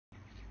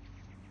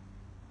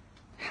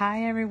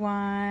Hi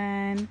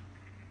everyone,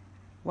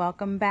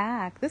 welcome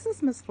back. This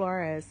is Miss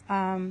Flores.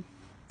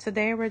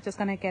 Today we're just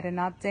going to get an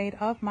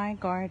update of my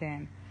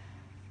garden.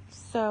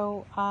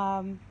 So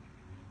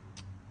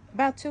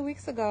about 2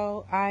 weeks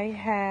ago I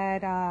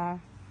had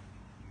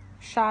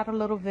shot a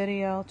little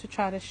video to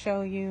try to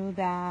show you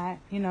that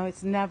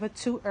it's never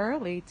too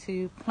early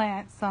to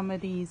plant some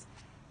of these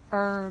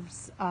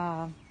herbs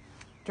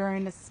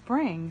during the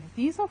spring.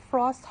 These are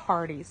frost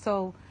hardy,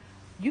 so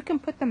you can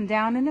put them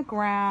down in the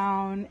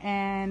ground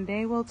and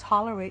they will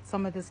tolerate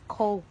some of this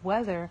cold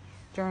weather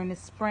during the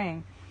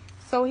spring.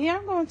 So here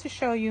I'm going to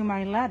show you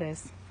my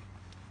lettuce.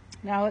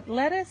 Now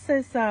lettuce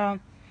is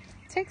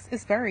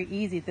it's very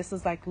easy. This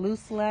is like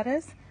loose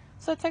lettuce.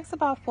 So it takes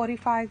about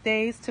 45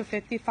 days to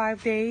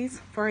 55 days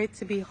for it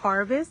to be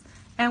harvested.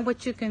 And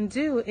what you can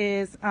do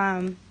is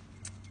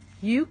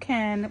you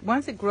can,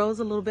 once it grows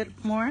a little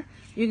bit more,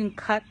 you can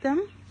cut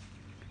them.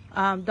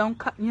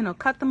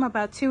 Cut them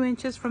about 2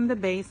 inches from the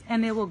base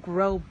and it will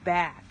grow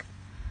back.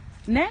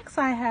 Next,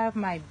 I have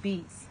my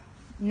beets.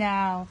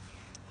 Now,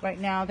 right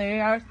now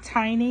they are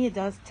tiny. It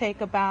does take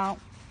about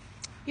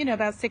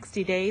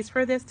 60 days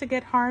for this to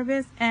get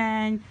harvested.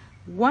 And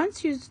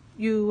once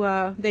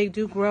they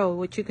do grow,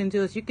 what you can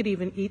do is you could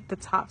even eat the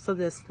tops of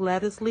this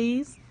lettuce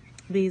leaves,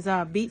 these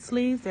beets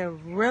leaves. They're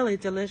really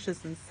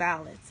delicious in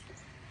salads.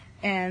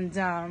 And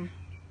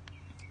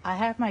I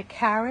have my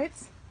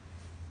carrots.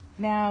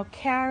 Now,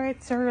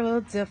 carrots are a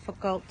little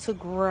difficult to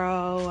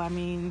grow. I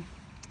mean,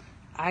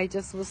 I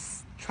just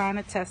was trying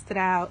to test it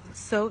out.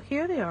 So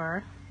here they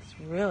are. It's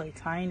really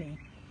tiny.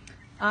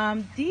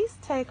 These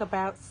take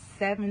about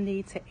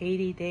 70 to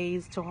 80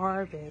 days to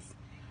harvest.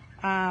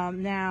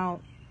 Now,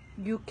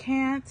 you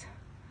can't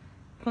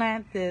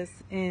plant this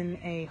in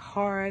a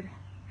hard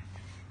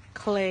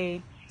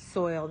clay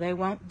soil. They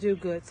won't do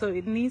good. So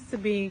it needs to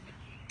be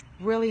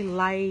really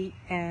light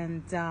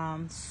and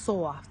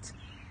soft.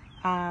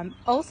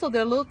 Also,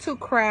 they're a little too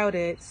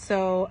crowded,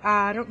 so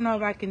I don't know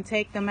if I can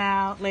take them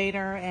out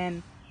later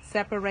and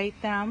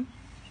separate them.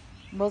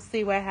 We'll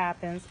see what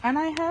happens. And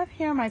I have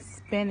here my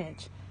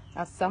spinach.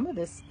 Now, some of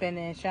this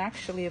spinach,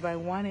 actually, if I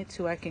wanted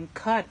to, I can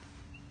cut,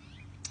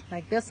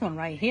 like this one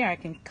right here. I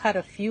can cut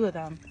a few of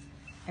them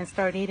and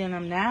start eating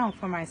them now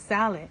for my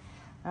salad.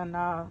 And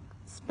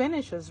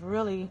spinach is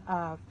really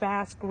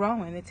fast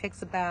growing. It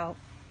takes about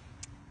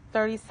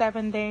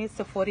 37 days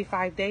to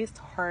 45 days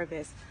to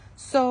harvest.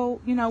 So,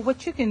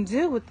 what you can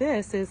do with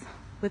this is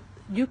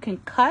you can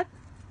cut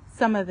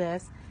some of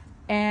this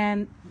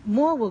and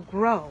more will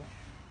grow.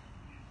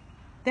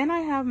 Then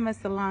I have my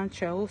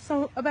cilantro.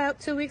 So about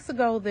 2 weeks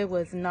ago, there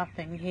was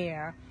nothing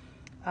here.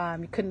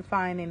 You couldn't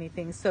find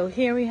anything. So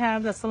here we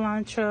have the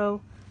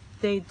cilantro.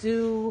 They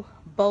do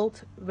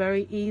bolt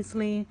very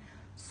easily.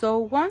 So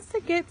once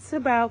it gets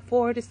about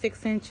 4 to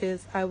 6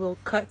 inches, I will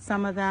cut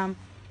some of them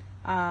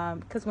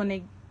because when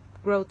they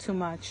grow too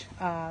much,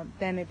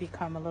 then it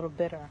become a little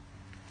bitter.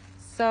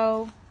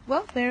 So,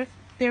 well, there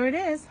it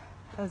is.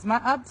 That's my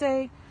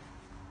update.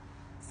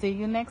 See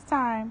you next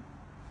time.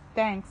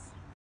 Thanks.